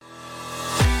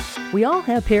We all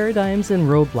have paradigms and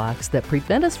roadblocks that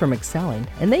prevent us from excelling,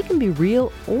 and they can be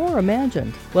real or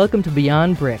imagined. Welcome to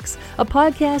Beyond Bricks, a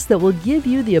podcast that will give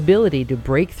you the ability to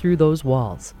break through those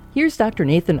walls. Here's Dr.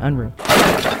 Nathan Unruh.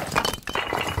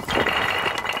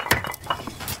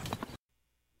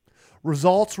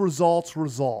 Results, results,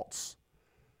 results.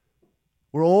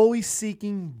 We're always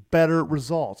seeking better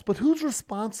results, but whose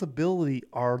responsibility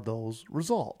are those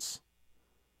results?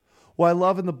 Well, I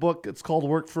love in the book, it's called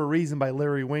Work for a Reason by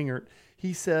Larry Wingert.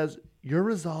 He says, your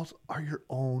results are your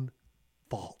own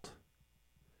fault.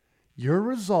 Your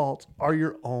results are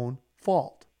your own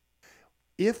fault.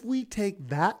 If we take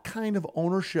that kind of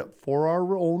ownership for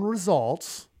our own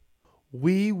results,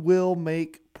 we will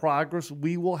make progress.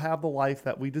 We will have the life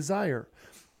that we desire.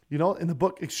 You know, in the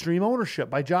book Extreme Ownership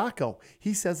by Jocko,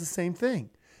 he says the same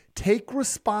thing. Take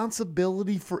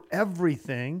responsibility for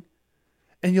everything,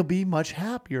 and you'll be much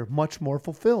happier, much more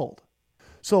fulfilled.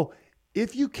 So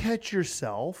if you catch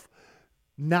yourself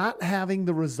not having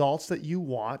the results that you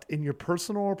want in your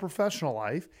personal or professional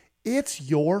life, it's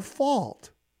your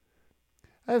fault.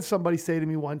 I had somebody say to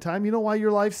me one time, you know why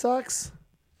your life sucks?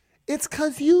 It's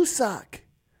because you suck.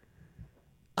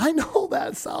 I know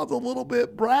that sounds a little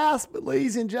bit brass, but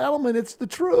ladies and gentlemen, it's the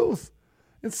truth.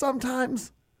 And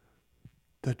sometimes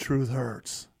the truth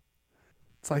hurts.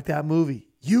 It's like that movie.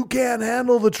 You can't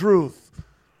handle the truth,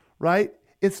 right?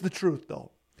 It's the truth,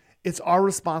 though. It's our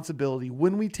responsibility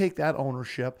when we take that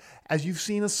ownership, as you've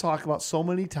seen us talk about so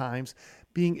many times,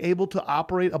 being able to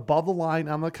operate above the line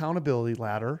on the accountability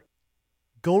ladder.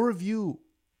 Go review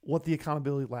what the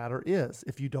accountability ladder is.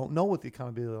 If you don't know what the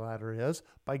accountability ladder is,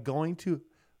 by going to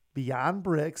Beyond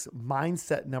Bricks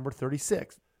Mindset number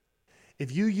 36.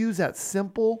 If you use that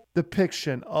simple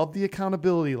depiction of the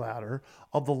accountability ladder,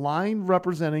 of the line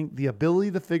representing the ability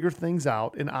to figure things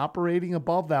out and operating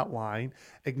above that line,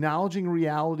 acknowledging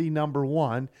reality number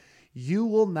one, you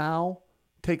will now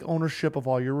take ownership of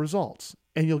all your results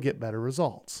and you'll get better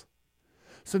results.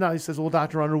 So now he says, well,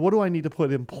 Dr. Unruh, what do I need to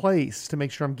put in place to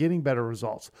make sure I'm getting better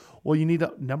results? Well, you need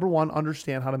to, number one,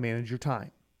 understand how to manage your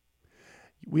time.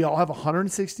 We all have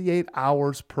 168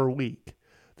 hours per week.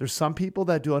 There's some people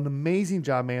that do an amazing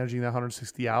job managing that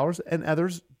 160 hours and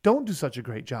others don't do such a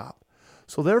great job.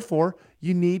 So therefore,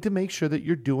 you need to make sure that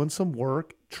you're doing some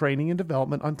work, training and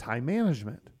development on time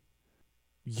management.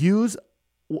 Use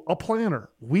a planner.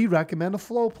 We recommend a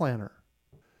flow planner.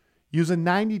 Use a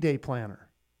 90-day planner.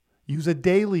 Use a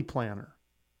daily planner.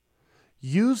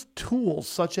 Use tools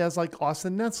such as like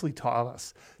Austin Netzley taught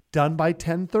us, done by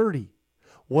 10:30.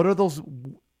 What are those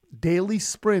daily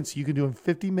sprints you can do in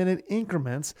 50-minute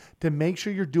increments to make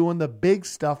sure you're doing the big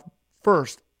stuff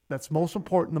first? That's most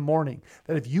important in the morning.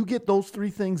 That if you get those three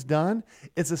things done,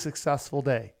 it's a successful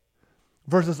day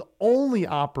versus only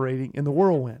operating in the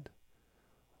whirlwind.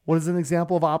 What is an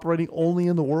example of operating only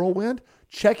in the whirlwind?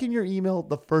 Checking your email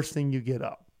the first thing you get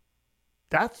up.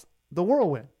 That's the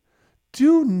whirlwind.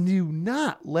 Do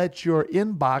not let your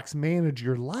inbox manage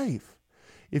your life.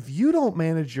 If you don't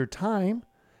manage your time,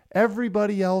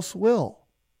 everybody else will.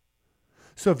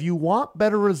 So if you want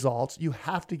better results, you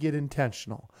have to get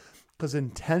intentional, because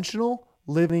intentional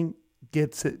living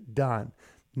gets it done,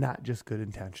 not just good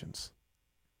intentions.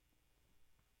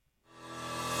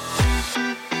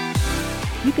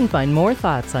 You can find more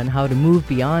thoughts on how to move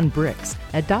beyond bricks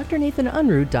at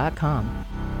drnathanunruh.com.